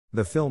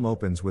The film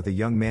opens with a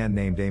young man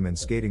named Amon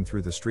skating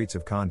through the streets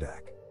of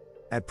Kahndaq.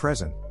 At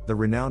present, the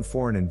renowned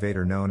foreign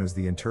invader known as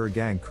the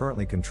Intergang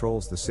currently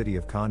controls the city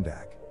of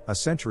Kahndaq, a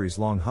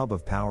centuries-long hub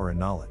of power and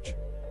knowledge.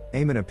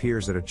 Amon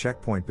appears at a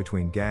checkpoint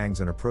between gangs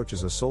and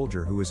approaches a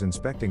soldier who is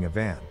inspecting a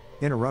van,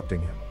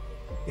 interrupting him.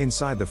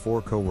 Inside, the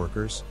four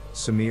co-workers,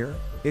 Samir,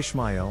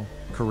 Ishmael,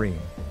 Karim,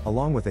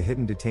 along with a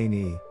hidden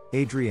detainee,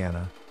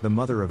 Adrianna, the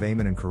mother of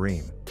Amon and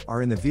Karim,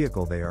 are in the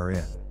vehicle they are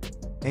in.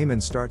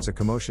 Amon starts a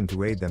commotion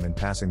to aid them in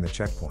passing the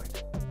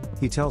checkpoint.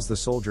 He tells the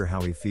soldier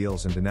how he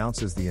feels and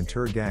denounces the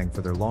Intergang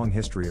for their long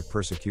history of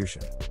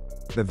persecution.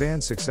 The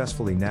van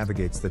successfully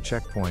navigates the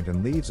checkpoint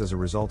and leaves as a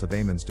result of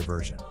Amon's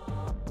diversion.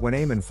 When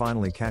Amon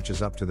finally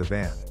catches up to the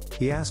van,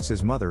 he asks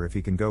his mother if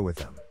he can go with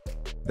them.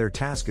 Their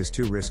task is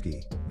too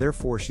risky,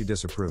 therefore she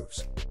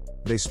disapproves.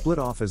 They split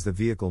off as the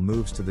vehicle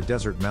moves to the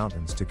desert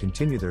mountains to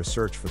continue their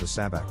search for the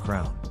Sabbac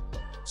crown.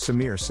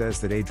 Samir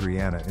says that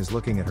Adrianna is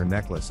looking at her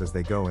necklace as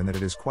they go and that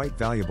it is quite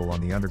valuable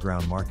on the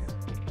underground market.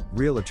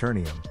 Real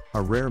Eternium,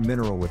 a rare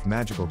mineral with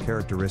magical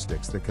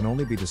characteristics that can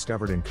only be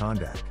discovered in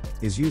Kahndaq,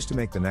 is used to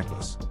make the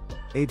necklace.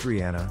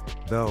 Adrianna,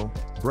 though,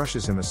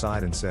 brushes him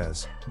aside and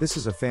says, "This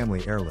is a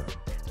family heirloom."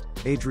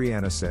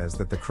 Adrianna says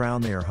that the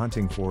crown they are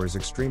hunting for is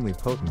extremely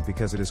potent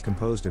because it is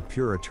composed of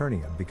pure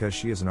Eternium because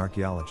she is an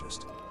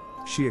archaeologist.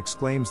 She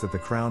exclaims that the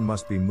crown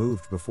must be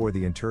moved before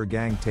the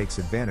Intergang takes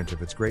advantage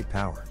of its great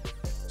power.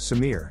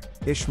 Samir,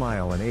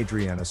 Ishmael and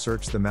Adrianna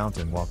search the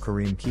mountain while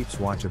Karim keeps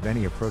watch of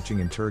any approaching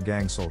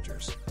Intergang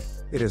soldiers.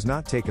 It has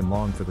not taken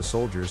long for the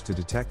soldiers to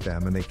detect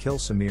them and they kill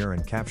Samir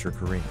and capture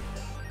Karim.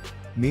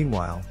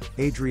 Meanwhile,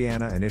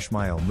 Adrianna and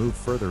Ishmael move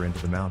further into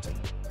the mountain.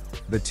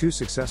 The two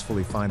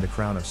successfully find the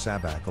Crown of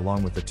Sabbac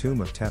along with the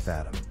tomb of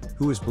Teth-Adam,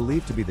 who is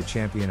believed to be the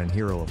champion and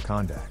hero of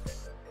Kahndaq.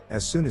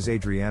 As soon as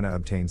Adrianna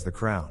obtains the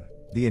crown,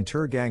 the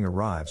Intergang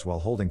arrives while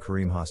holding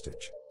Karim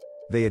hostage.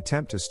 They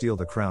attempt to steal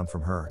the crown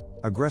from her,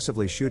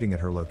 aggressively shooting at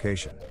her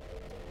location.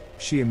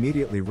 She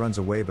immediately runs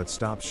away but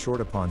stops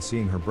short upon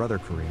seeing her brother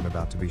Karim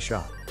about to be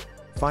shot.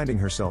 Finding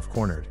herself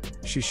cornered,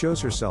 she shows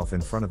herself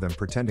in front of them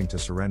pretending to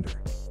surrender.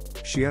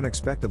 She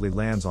unexpectedly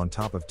lands on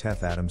top of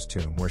Teth-Adam's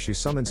tomb where she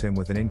summons him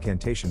with an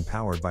incantation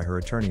powered by her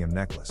Eternium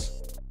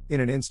necklace. In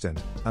an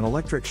instant, an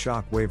electric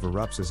shock wave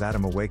erupts as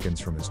Adam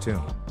awakens from his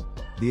tomb.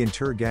 The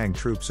Intergang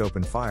troops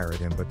open fire at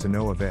him but to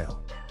no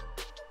avail.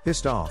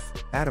 Pissed off,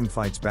 Adam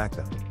fights back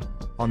them.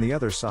 On the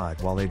other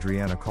side, while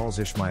Adrianna calls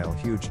Ishmael,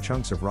 huge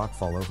chunks of rock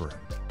fall over him.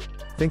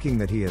 Thinking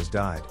that he has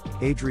died,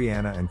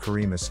 Adrianna and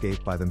Karim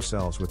escape by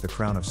themselves with the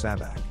Crown of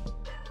Sabbac.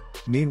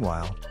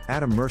 Meanwhile,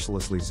 Adam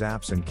mercilessly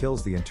zaps and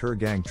kills the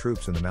Intergang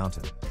troops in the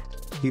mountain.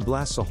 He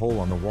blasts a hole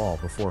on the wall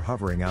before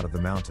hovering out of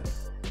the mountain.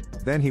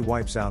 Then he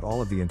wipes out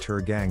all of the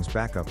Intergang's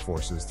backup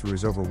forces through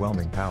his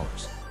overwhelming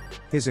powers.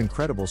 His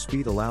incredible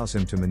speed allows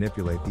him to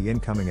manipulate the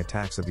incoming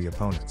attacks of the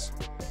opponents.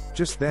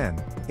 Just then,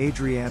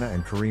 Adrianna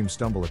and Karim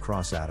stumble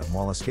across Adam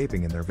while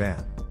escaping in their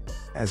van.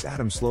 As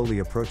Adam slowly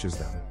approaches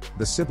them,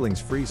 the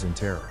siblings freeze in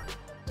terror.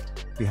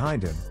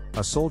 Behind him,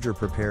 a soldier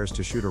prepares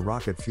to shoot a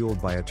rocket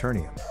fueled by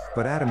Eternium,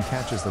 but Adam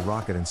catches the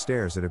rocket and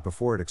stares at it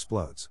before it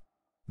explodes.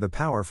 The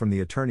power from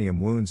the Eternium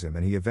wounds him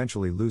and he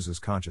eventually loses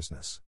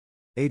consciousness.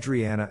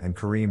 Adrianna and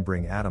Karim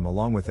bring Adam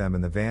along with them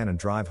in the van and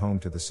drive home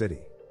to the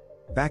city.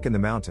 Back in the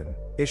mountain,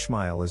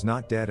 Ishmael is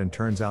not dead and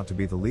turns out to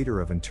be the leader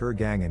of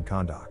Intergang in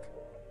Kahndaq.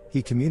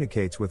 He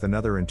communicates with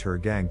another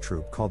Intergang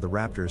troop called the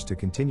Raptors to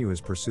continue his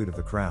pursuit of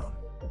the crown.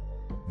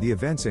 The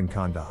events in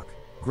Kahndaq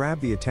grab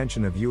the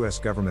attention of U.S.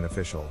 government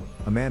official,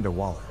 Amanda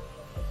Waller.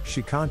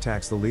 She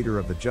contacts the leader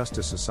of the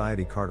Justice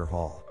Society, Carter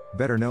Hall,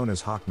 better known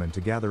as Hawkman,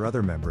 to gather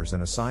other members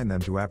and assign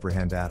them to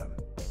apprehend Adam.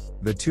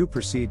 The two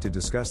proceed to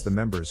discuss the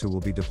members who will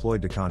be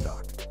deployed to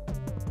Kahndaq.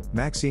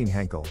 Maxine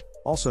Henkel,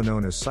 also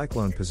known as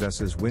Cyclone,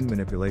 possesses wind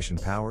manipulation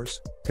powers,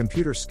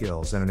 computer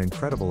skills and an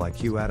incredible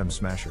IQ.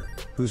 Atomsmasher,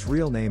 whose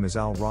real name is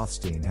Al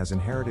Rothstein, has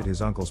inherited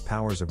his uncle's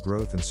powers of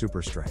growth and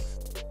super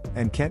strength.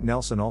 And Kent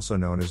Nelson, also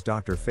known as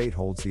Dr. Fate,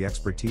 holds the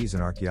expertise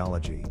in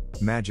archaeology,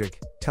 magic,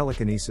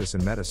 telekinesis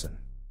and medicine.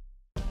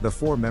 The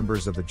four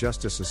members of the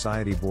Justice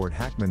Society board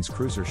Hawkman's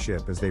cruiser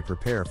ship as they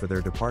prepare for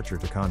their departure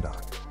to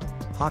Kahndaq.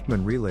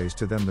 Hawkman relays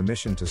to them the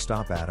mission to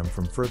stop Adam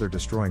from further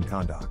destroying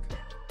Kahndaq.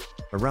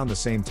 Around the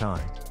same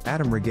time,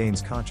 Adam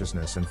regains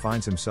consciousness and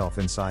finds himself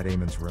inside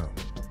Amon's room.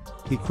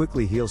 He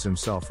quickly heals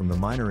himself from the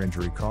minor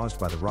injury caused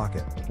by the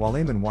rocket, while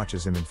Amon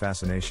watches him in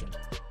fascination.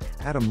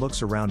 Adam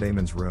looks around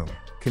Amon's room,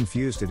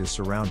 confused at his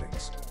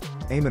surroundings.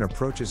 Amon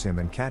approaches him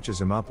and catches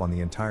him up on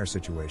the entire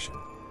situation.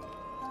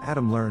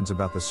 Adam learns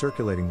about the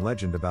circulating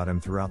legend about him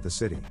throughout the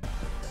city.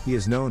 He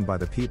is known by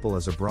the people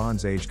as a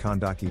Bronze Age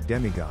Kahndaqi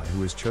demigod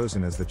who is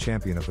chosen as the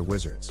champion of the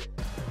wizards.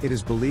 It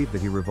is believed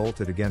that he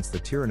revolted against the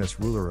tyrannous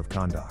ruler of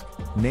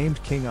Kahndaq,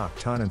 named King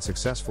Anh-Kot, and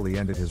successfully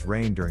ended his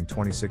reign during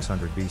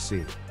 2600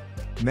 BC.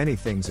 Many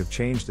things have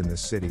changed in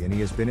this city and he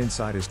has been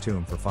inside his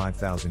tomb for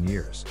 5,000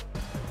 years.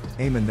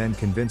 Amon then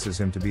convinces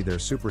him to be their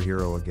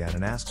superhero again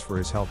and asks for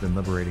his help in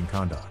liberating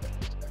Kahndaq.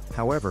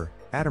 However,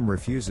 Adam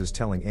refuses,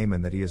 telling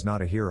Amon that he is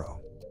not a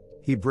hero.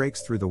 He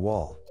breaks through the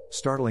wall,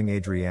 startling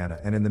Adrianna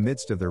and in the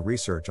midst of their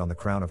research on the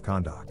Crown of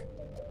Kahndaq.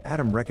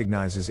 Adam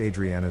recognizes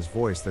Adrianna's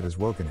voice that has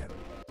woken him.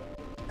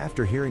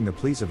 After hearing the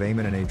pleas of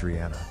Amon and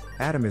Adrianna,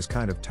 Adam is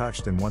kind of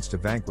touched and wants to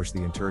vanquish the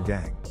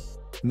Intergang.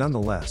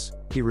 Nonetheless,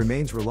 he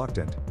remains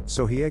reluctant,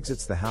 so he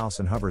exits the house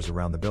and hovers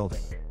around the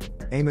building.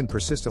 Amon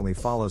persistently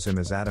follows him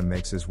as Adam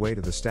makes his way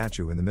to the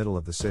statue in the middle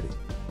of the city.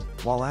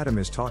 While Adam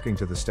is talking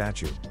to the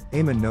statue,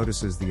 Amon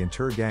notices the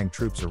Intergang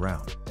troops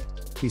around.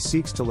 He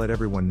seeks to let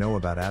everyone know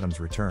about Adam's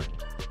return.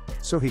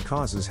 So he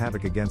causes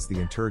havoc against the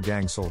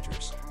Intergang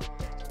soldiers.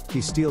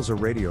 He steals a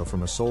radio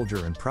from a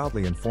soldier and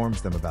proudly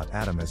informs them about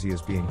Adam as he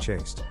is being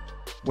chased.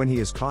 When he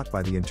is caught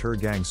by the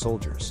Intergang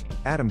soldiers,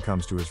 Adam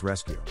comes to his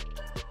rescue.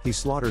 He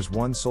slaughters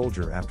one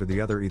soldier after the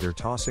other, either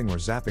tossing or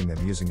zapping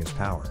them using his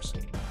powers.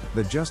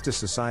 The Justice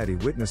Society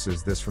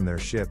witnesses this from their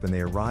ship and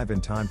they arrive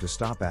in time to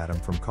stop Adam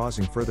from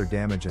causing further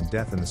damage and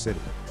death in the city.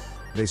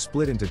 They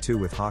split into two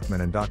with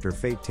Hawkman and Dr.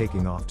 Fate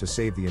taking off to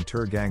save the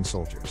Intergang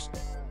soldiers.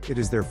 It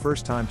is their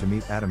first time to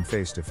meet Adam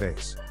face to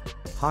face.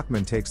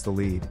 Hawkman takes the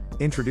lead,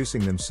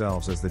 introducing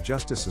themselves as the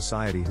Justice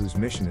Society whose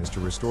mission is to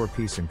restore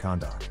peace in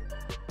Kahndaq.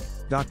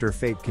 Dr.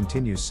 Fate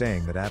continues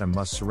saying that Adam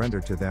must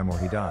surrender to them or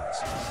he dies.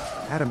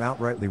 Adam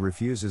outrightly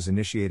refuses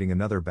initiating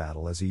another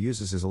battle as he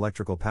uses his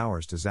electrical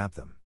powers to zap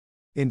them.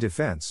 In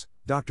defense,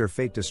 Dr.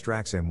 Fate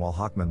distracts him while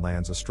Hawkman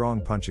lands a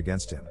strong punch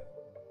against him.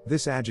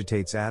 This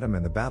agitates Adam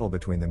and the battle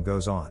between them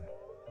goes on.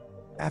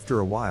 After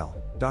a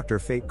while, Dr.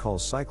 Fate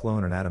calls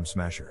Cyclone an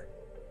atomsmasher.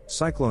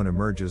 Cyclone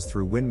emerges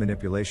through wind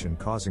manipulation,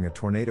 causing a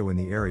tornado in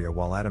the area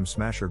while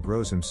atomsmasher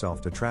grows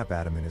himself to trap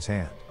Adam in his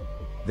hand.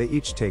 They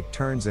each take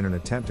turns in an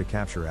attempt to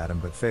capture Adam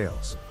but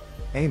fails.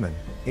 Amon,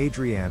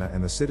 Adrianna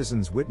and the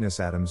citizens witness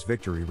Adam's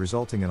victory,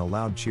 resulting in a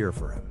loud cheer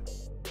for him.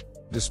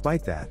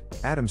 Despite that,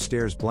 Adam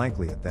stares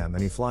blankly at them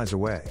and he flies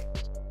away.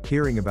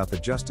 Hearing about the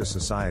Justice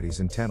Society's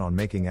intent on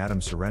making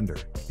Adam surrender,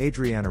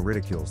 Adrianna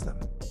ridicules them.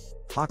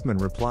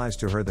 Hawkman replies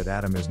to her that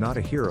Adam is not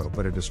a hero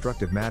but a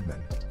destructive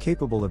madman,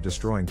 capable of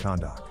destroying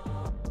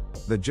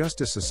Kahndaq. The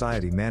Justice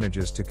Society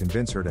manages to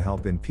convince her to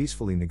help in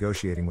peacefully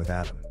negotiating with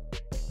Adam.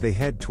 They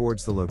head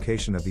towards the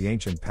location of the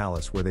ancient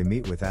palace where they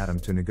meet with Adam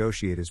to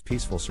negotiate his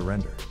peaceful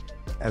surrender.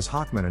 As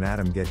Hawkman and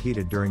Adam get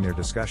heated during their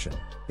discussion,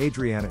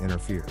 Adrianna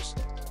interferes.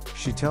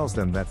 She tells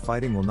them that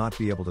fighting will not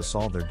be able to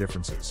solve their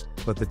differences,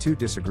 but the two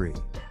disagree.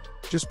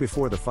 Just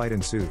before the fight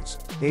ensues,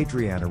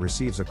 Adrianna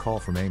receives a call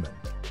from Amon.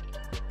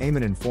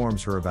 Amon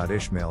informs her about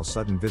Ishmael's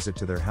sudden visit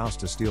to their house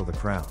to steal the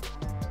crown.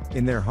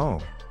 In their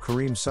home,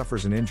 Karim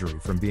suffers an injury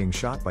from being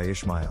shot by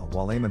Ishmael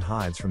while Amon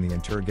hides from the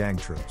Intergang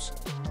troops.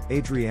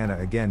 Adrianna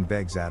again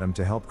begs Adam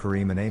to help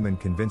Karim and Amon,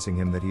 convincing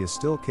him that he is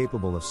still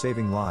capable of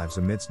saving lives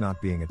amidst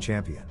not being a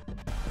champion.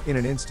 In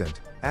an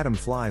instant, Adam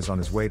flies on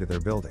his way to their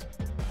building.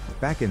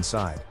 Back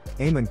inside,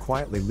 Amon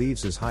quietly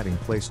leaves his hiding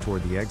place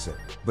toward the exit,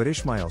 but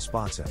Ishmael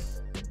spots him.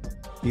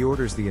 He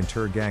orders the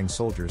Intergang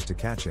soldiers to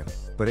catch him,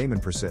 but Amon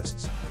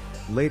persists.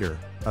 Later,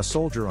 a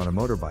soldier on a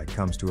motorbike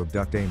comes to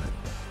abduct Amon.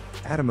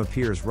 Adam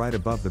appears right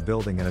above the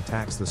building and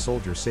attacks the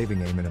soldier,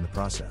 saving Amon in the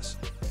process.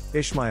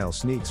 Ishmael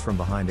sneaks from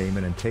behind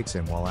Amon and takes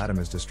him while Adam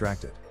is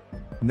distracted.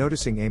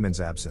 Noticing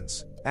Amon's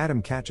absence,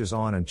 Adam catches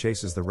on and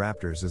chases the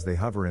raptors as they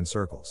hover in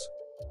circles.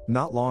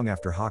 Not long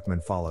after,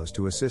 Hawkman follows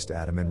to assist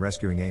Adam in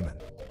rescuing Amon.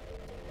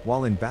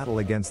 While in battle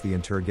against the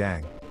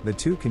Intergang, the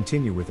two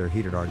continue with their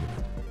heated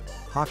argument.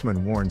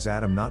 Hawkman warns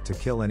Adam not to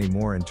kill any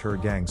more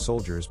Intergang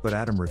soldiers, but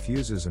Adam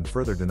refuses and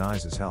further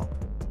denies his help.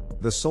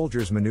 The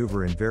soldiers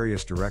maneuver in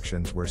various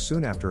directions where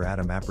soon after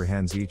Adam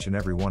apprehends each and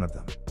every one of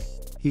them.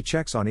 He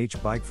checks on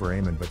each bike for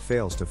Amon but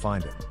fails to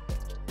find him.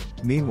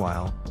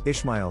 Meanwhile,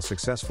 Ishmael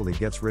successfully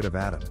gets rid of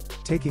Adam,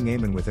 taking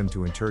Amon with him to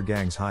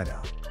Intergang's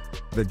hideout.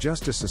 The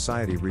Justice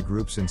Society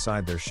regroups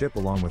inside their ship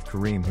along with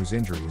Karim, whose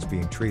injury is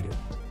being treated.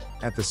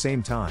 At the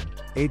same time,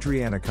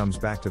 Adrianna comes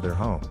back to their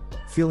home,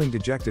 feeling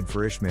dejected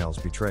for Ishmael's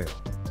betrayal.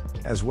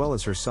 As well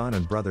as her son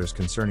and brother's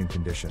concerning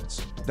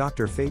conditions,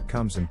 Dr. Fate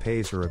comes and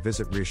pays her a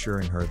visit,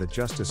 reassuring her that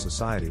Justice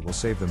Society will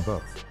save them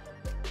both.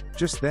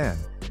 Just then,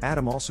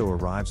 Adam also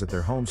arrives at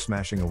their home,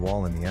 smashing a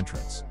wall in the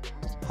entrance.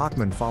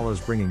 Hawkman follows,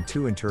 bringing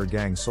two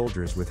Intergang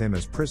soldiers with him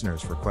as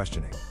prisoners for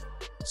questioning.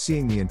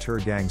 Seeing the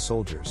Intergang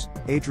soldiers,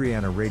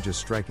 Adrianna rages,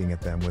 striking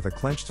at them with a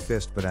clenched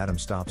fist, but Adam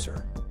stops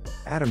her.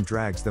 Adam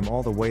drags them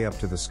all the way up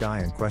to the sky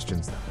and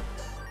questions them.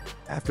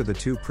 After the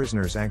two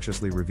prisoners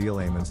anxiously reveal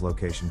Amon's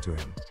location to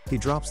him, he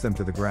drops them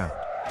to the ground.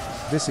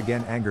 This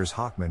again angers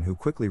Hawkman, who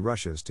quickly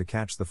rushes to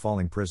catch the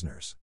falling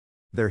prisoners.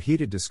 Their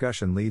heated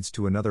discussion leads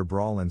to another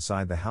brawl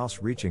inside the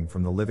house, reaching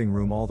from the living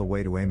room all the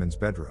way to Amon's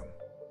bedroom.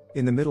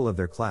 In the middle of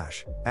their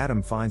clash,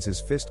 Adam finds his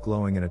fist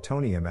glowing in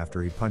Eternium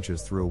after he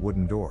punches through a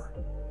wooden door.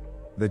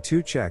 The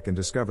two check and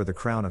discover the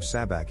Crown of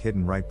Sabbac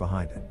hidden right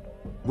behind it,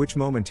 which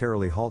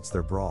momentarily halts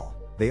their brawl.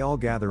 They all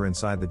gather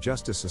inside the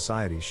Justice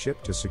Society's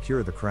ship to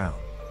secure the crown.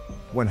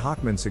 When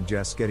Hawkman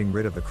suggests getting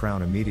rid of the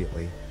crown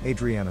immediately,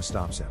 Adrianna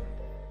stops him.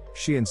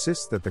 She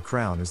insists that the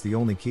crown is the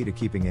only key to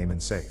keeping Amon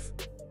safe.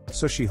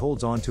 So she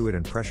holds onto it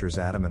and pressures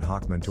Adam and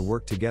Hawkman to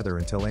work together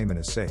until Amon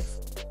is safe.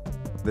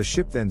 The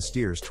ship then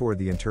steers toward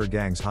the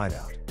Intergang's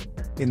hideout.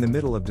 In the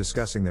middle of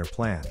discussing their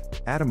plan,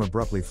 Adam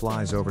abruptly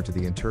flies over to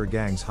the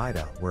Intergang's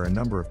hideout where a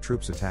number of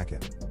troops attack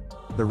him.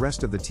 The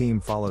rest of the team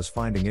follows,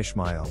 finding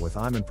Ishmael with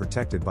Amon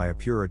protected by a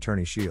pure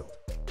eternity shield.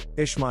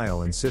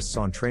 Ishmael insists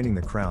on training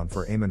the crown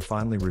for Amon,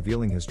 finally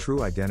revealing his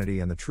true identity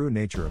and the true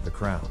nature of the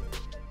crown.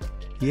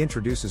 He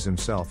introduces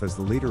himself as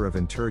the leader of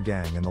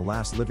Intergang and the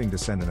last living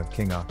descendant of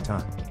King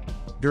Akhtun.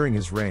 During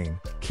his reign,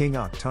 King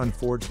Akhtun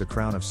forged the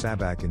Crown of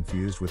Sabbac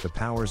infused with the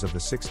powers of the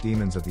 6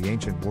 demons of the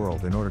ancient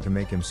world in order to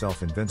make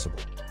himself invincible.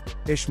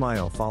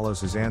 Ishmael follows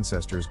his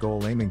ancestors'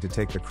 goal, aiming to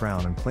take the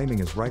crown and claiming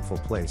his rightful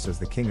place as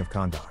the king of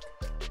Kahndaq.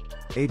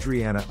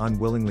 Adrianna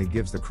unwillingly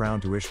gives the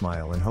crown to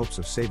Ishmael in hopes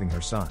of saving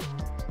her son.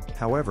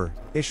 However,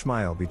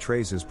 Ishmael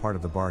betrays his part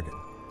of the bargain.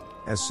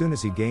 As soon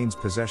as he gains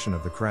possession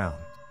of the crown,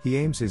 he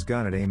aims his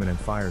gun at Amon and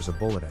fires a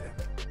bullet at him.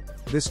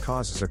 This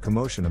causes a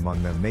commotion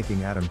among them,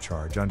 making Adam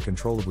charge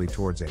uncontrollably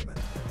towards Amon.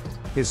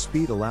 His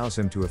speed allows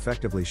him to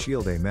effectively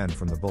shield Amon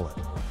from the bullet.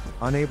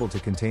 Unable to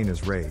contain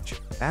his rage,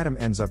 Adam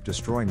ends up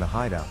destroying the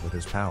hideout with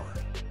his power.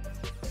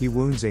 He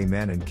wounds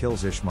Amon and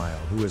kills Ishmael,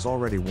 who has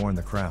already worn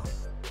the crown.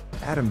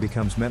 Adam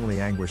becomes mentally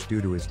anguished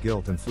due to his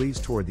guilt and flees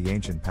toward the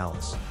ancient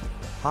palace.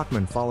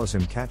 Hawkman follows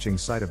him, catching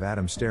sight of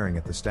Adam staring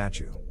at the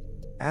statue.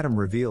 Adam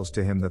reveals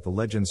to him that the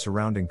legend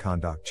surrounding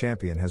Kahndaq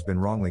champion has been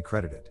wrongly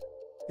credited.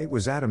 It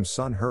was Adam's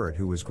son Hurrit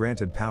who was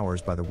granted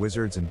powers by the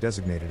wizards and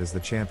designated as the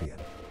champion.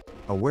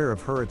 Aware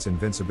of Hurrit's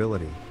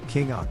invincibility,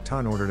 King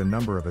Akhtun ordered a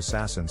number of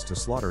assassins to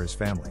slaughter his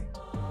family.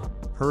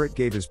 Hurrit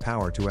gave his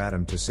power to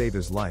Adam to save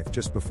his life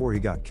just before he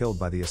got killed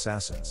by the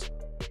assassins.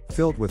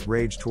 Filled with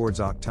rage towards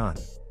Akhtun,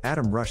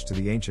 Adam rushed to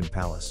the ancient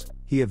palace.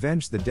 He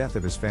avenged the death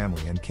of his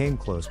family and came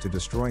close to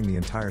destroying the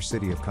entire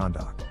city of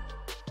Kahndaq.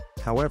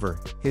 However,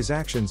 his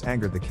actions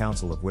angered the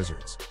Council of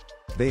Wizards.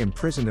 They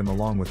imprisoned him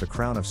along with the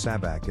Crown of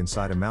Sabbac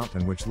inside a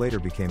mountain, which later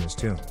became his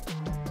tomb.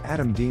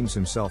 Adam deems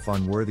himself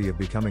unworthy of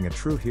becoming a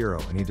true hero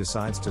and he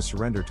decides to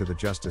surrender to the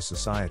Justice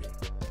Society.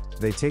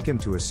 They take him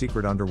to a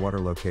secret underwater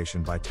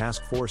location by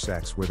Task Force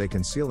X where they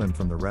conceal him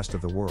from the rest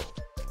of the world.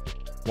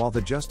 While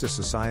the Justice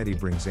Society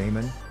brings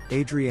Amon,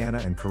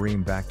 Adrianna and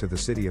Karim back to the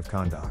city of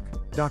Kahndaq,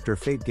 Dr.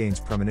 Fate gains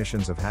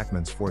premonitions of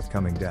Hawkman's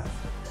forthcoming death.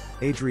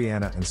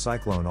 Adrianna and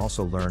Cyclone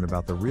also learn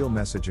about the real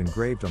message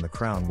engraved on the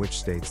crown, which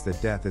states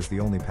that death is the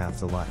only path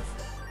to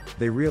life.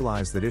 They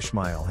realize that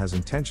Ishmael has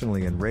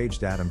intentionally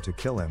enraged Adam to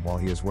kill him while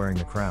he is wearing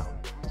the crown.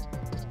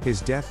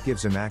 His death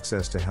gives him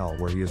access to hell,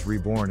 where he is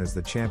reborn as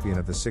the champion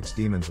of the 6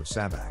 demons of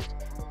Sabbac.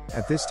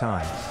 At this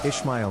time,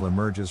 Ishmael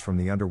emerges from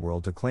the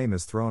underworld to claim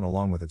his throne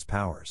along with its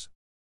powers.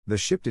 The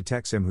ship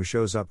detects him, who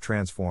shows up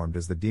transformed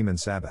as the demon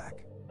Sabbac.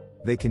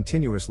 They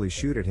continuously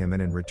shoot at him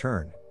and in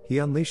return, he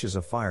unleashes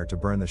a fire to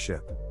burn the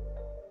ship.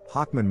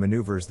 Hawkman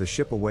maneuvers the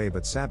ship away,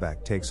 but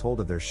Sabbac takes hold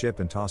of their ship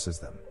and tosses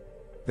them.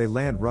 They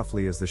land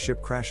roughly as the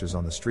ship crashes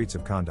on the streets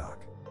of Kahndaq.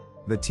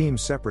 The team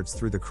separates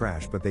through the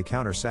crash, but they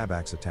counter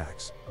Sabbac's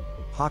attacks.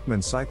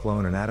 Hawkman,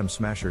 Cyclone and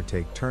Atomsmasher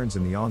take turns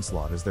in the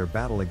onslaught as their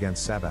battle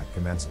against Sabbac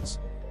commences.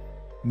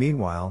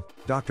 Meanwhile,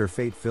 Dr.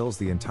 Fate fills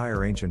the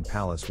entire ancient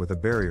palace with a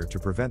barrier to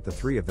prevent the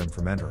 3 of them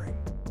from entering.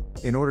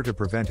 In order to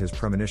prevent his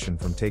premonition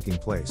from taking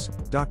place,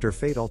 Dr.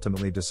 Fate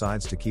ultimately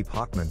decides to keep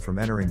Hawkman from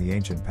entering the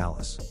ancient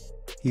palace.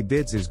 He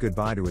bids his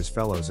goodbye to his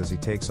fellows as he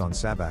takes on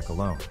Sabbac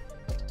alone.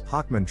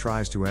 Hawkman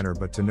tries to enter,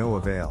 but to no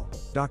avail.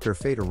 Dr.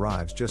 Fate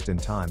arrives just in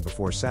time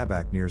before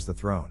Sabbac nears the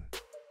throne.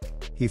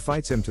 He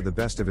fights him to the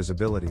best of his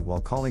ability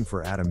while calling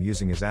for Adam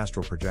using his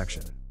astral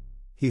projection.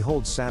 He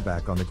holds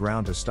Sabbac on the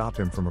ground to stop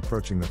him from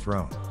approaching the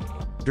throne.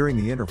 During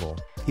the interval,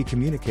 he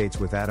communicates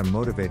with Adam,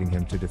 motivating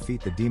him to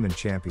defeat the demon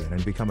champion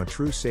and become a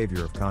true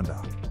savior of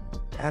Kahndaq.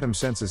 Adam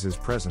senses his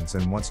presence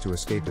and wants to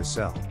escape his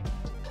cell.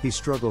 He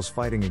struggles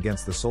fighting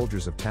against the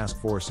soldiers of Task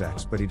Force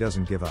X, but he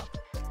doesn't give up.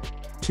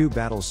 2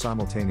 battles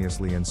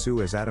simultaneously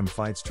ensue as Adam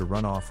fights to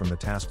run off from the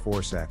Task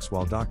Force X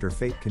while Dr.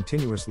 Fate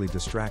continuously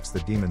distracts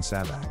the demon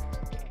Sabbac.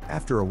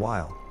 After a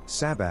while,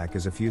 Sabbac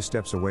is a few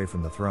steps away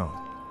from the throne.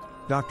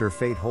 Dr.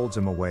 Fate holds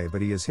him away,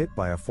 but he is hit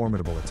by a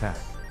formidable attack.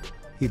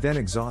 He then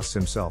exhausts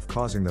himself,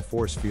 causing the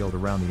force field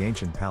around the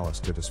ancient palace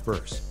to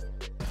disperse.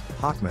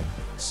 Hawkman,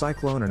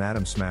 Cyclone and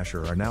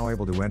Atomsmasher are now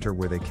able to enter,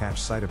 where they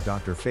catch sight of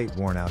Dr. Fate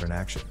worn out in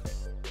action.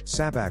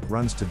 Sabbac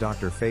runs to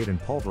Dr. Fate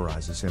and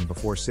pulverizes him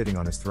before sitting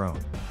on his throne.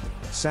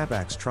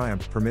 Sabbac's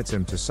triumph permits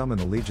him to summon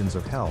the legions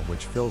of hell,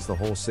 which fills the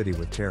whole city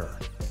with terror.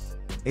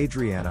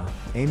 Adrianna,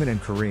 Amon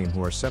and Karim,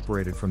 who are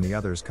separated from the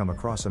others, come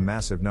across a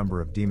massive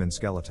number of demon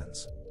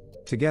skeletons.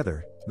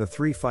 Together, the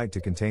 3 fight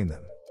to contain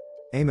them.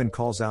 Amon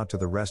calls out to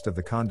the rest of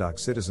the Kahndaq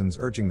citizens,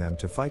 urging them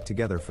to fight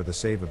together for the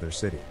save of their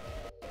city.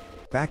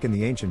 Back in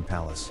the ancient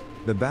palace,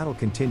 the battle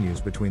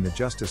continues between the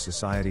Justice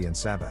Society and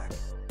Sabbac.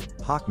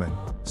 Hawkman,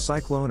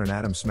 Cyclone and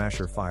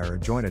Atomsmasher fire a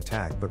joint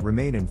attack but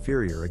remain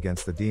inferior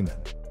against the demon.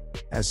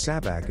 As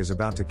Sabbac is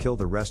about to kill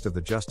the rest of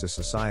the Justice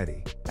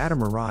Society,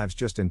 Adam arrives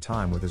just in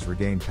time with his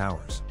regained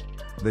powers.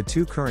 The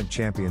 2 current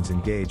champions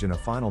engage in a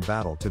final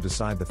battle to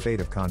decide the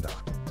fate of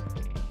Kahndaq.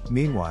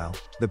 Meanwhile,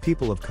 the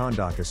people of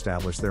Kahndaq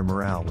establish their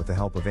morale with the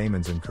help of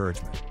Amon's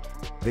encouragement.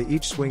 They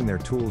each swing their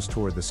tools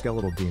toward the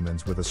skeletal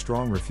demons with a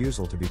strong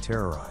refusal to be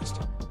terrorized.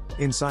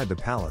 Inside the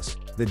palace,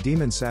 the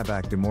demon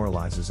Sabbac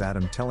demoralizes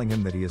Adam, telling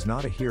him that he is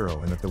not a hero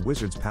and that the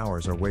wizard's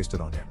powers are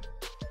wasted on him.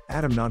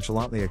 Adam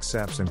nonchalantly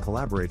accepts and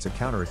collaborates a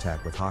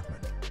counterattack with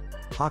Hawkman.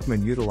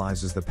 Hawkman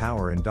utilizes the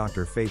power in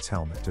Dr. Fate's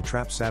helmet to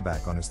trap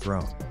Sabbac on his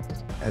throne.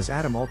 As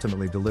Adam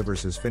ultimately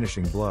delivers his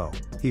finishing blow,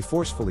 he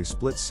forcefully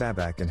splits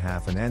Sabbac in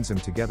half and ends him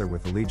together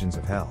with the legions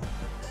of hell.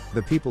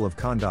 The people of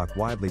Kahndaq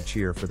widely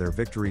cheer for their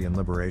victory and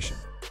liberation.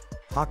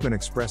 Hawkman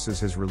expresses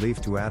his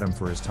relief to Adam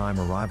for his time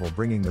arrival,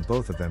 bringing the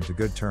both of them to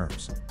good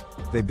terms.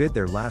 They bid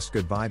their last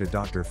goodbye to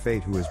Dr.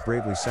 Fate, who has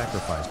bravely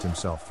sacrificed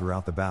himself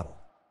throughout the battle.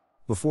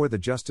 Before the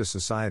Justice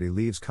Society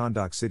leaves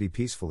Kahndaq City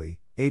peacefully,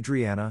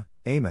 Adrianna,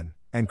 Amon,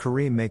 and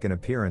Karim make an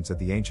appearance at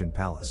the ancient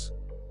palace.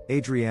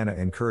 Adrianna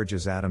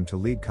encourages Adam to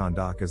lead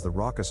Kahndaq as the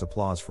raucous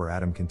applause for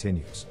Adam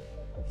continues.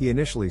 He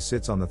initially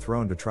sits on the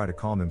throne to try to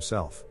calm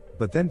himself,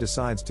 but then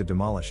decides to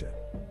demolish it.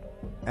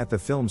 At the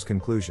film's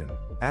conclusion,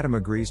 Adam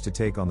agrees to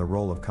take on the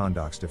role of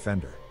Kahndaq's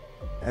defender.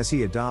 As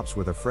he adopts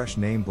with a fresh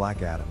name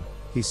Black Adam,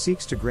 he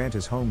seeks to grant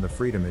his home the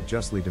freedom it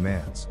justly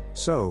demands.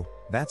 So,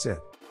 that's it.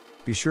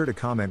 Be sure to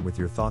comment with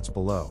your thoughts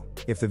below.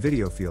 If the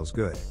video feels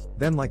good,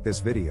 then like this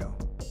video.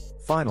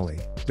 Finally,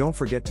 don't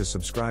forget to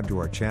subscribe to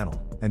our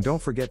channel, and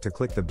don't forget to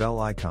click the bell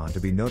icon to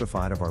be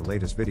notified of our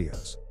latest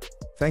videos.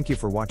 Thank you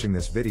for watching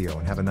this video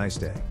and have a nice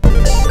day.